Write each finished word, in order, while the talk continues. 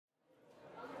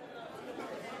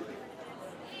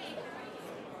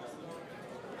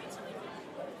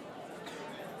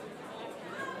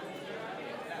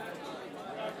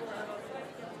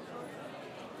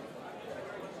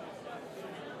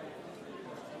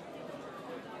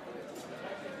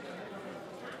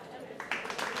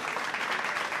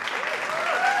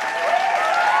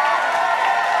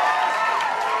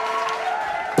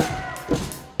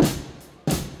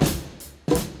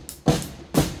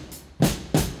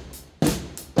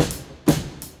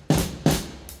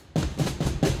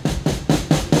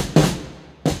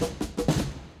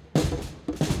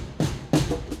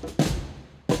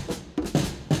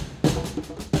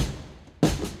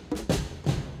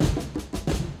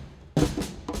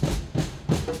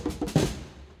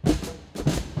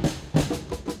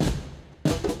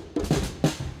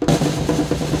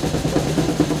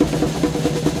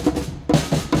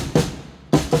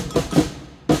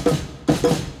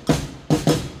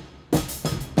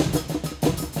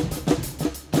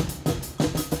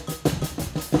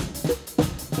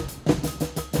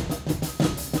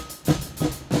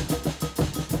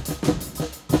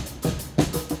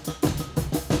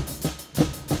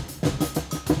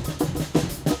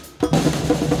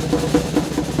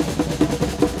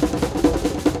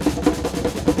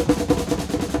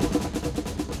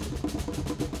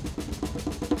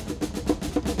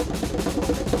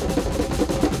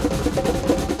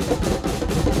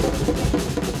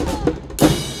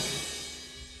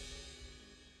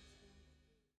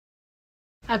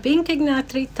I've been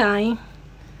kicked 3 times.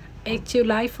 It's too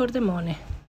late for the money.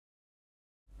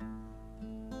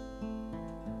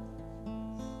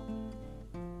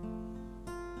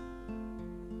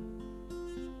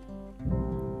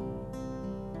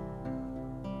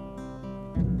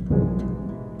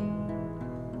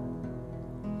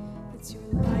 It's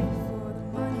your life for the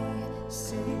money,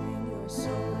 saving your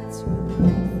soul. It's your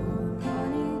life for the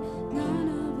money. None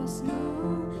of us know.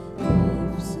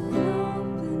 Life's an open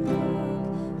book.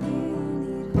 We all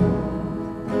need hope.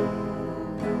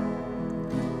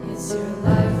 It's your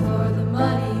life for the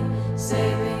money,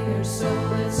 saving your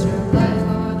soul. It's your life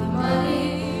for the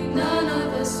money. None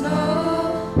of us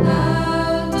know.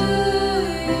 How do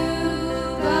you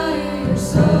value your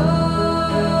soul?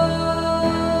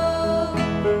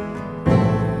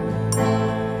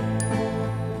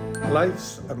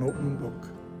 Life's an open book.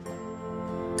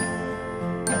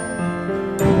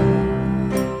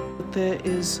 There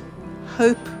is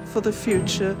hope for the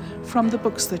future from the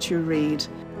books that you read.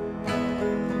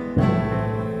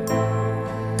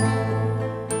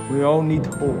 We all need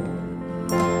hope.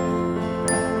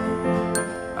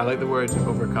 I like the word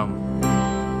overcome.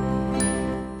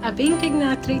 I've been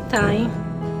kicked 3 times.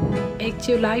 It's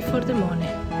too late for the money.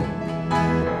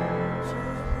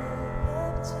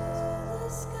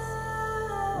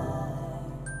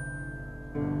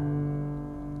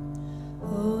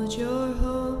 Hold your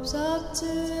hopes up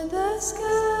to the sky.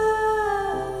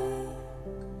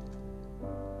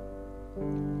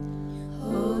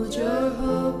 Hold your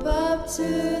hope up to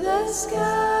the sky.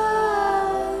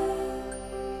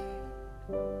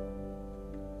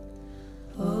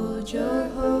 Hold your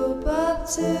hope up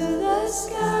to the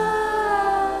sky.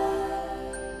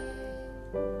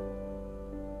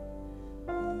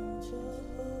 Hold your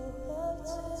hope up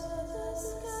to the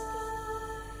sky.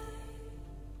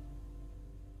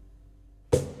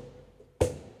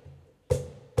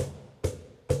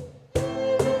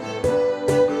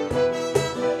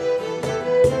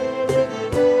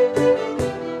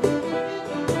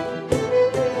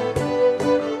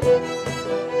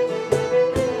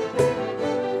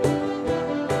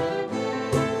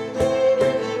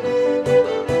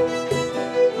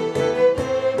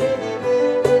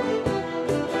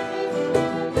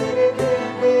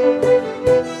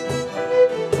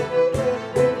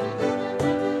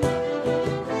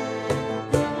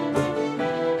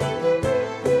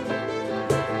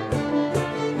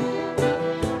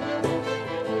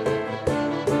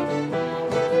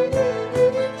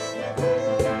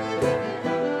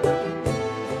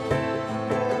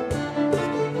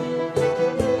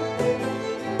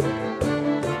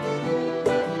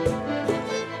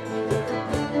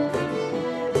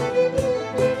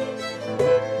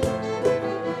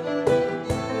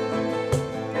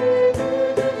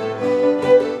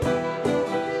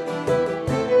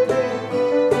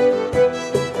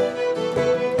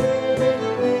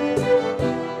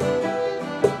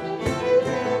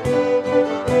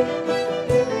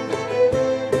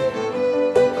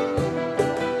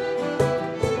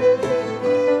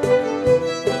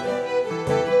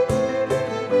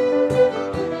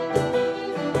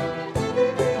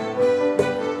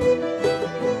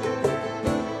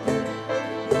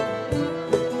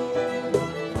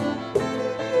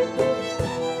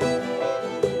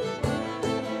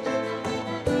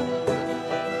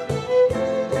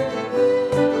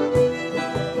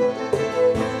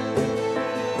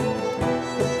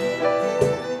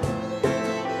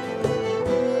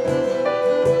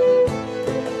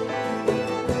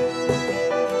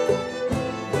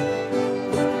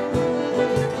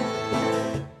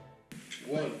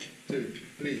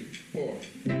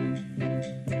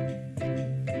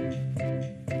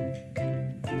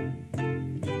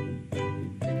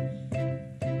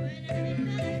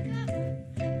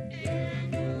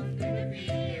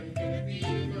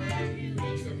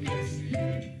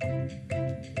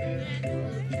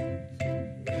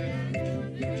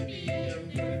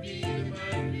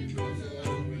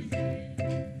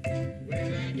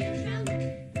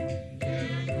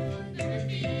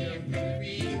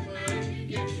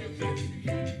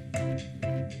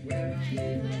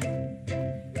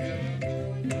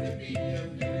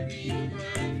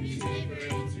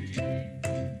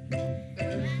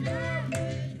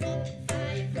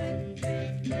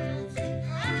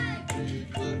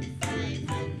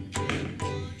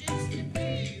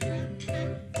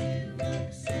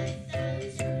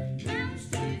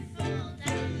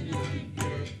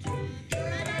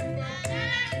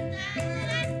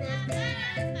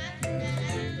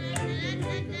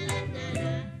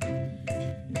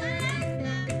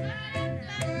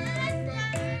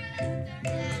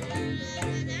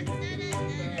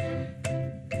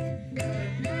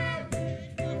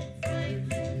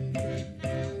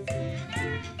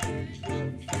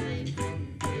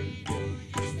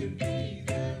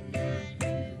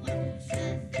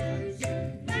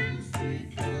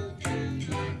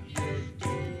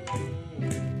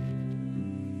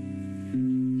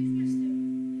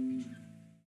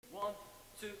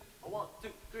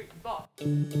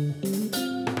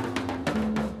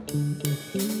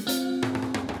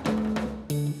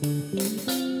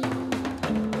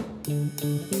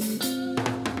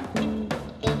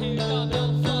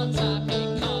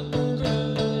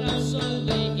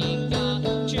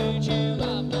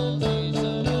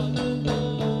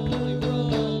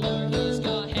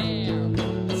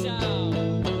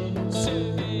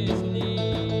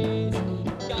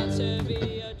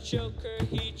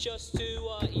 Just do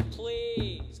what he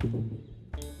pleased.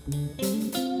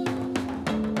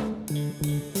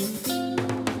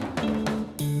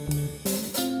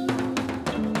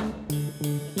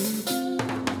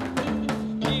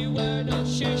 You wear no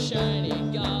shoe shiny,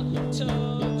 got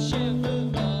touch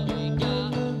everyone, he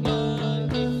got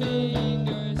monkey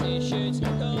fingers, he shoots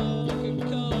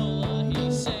Coca-Cola,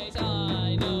 he says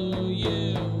I know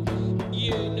you,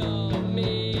 you know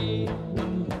me.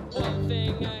 One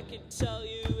thing I can tell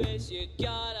you is you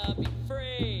gotta be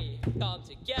free. Come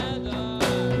together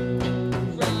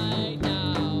right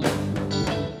now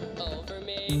over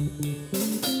me.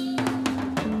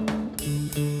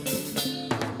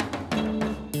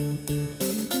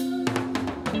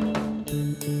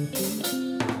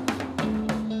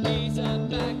 He's a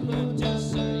back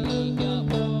producer, he got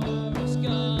Morris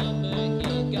Gummer,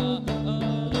 he got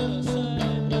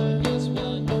Samba, he's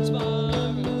one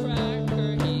sparring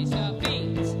cracker, he's got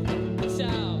beats,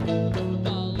 sound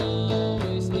below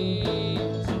his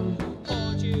knees.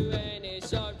 Hold you in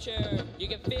his armchair, you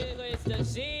can feel his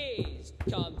disease.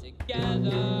 Come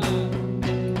together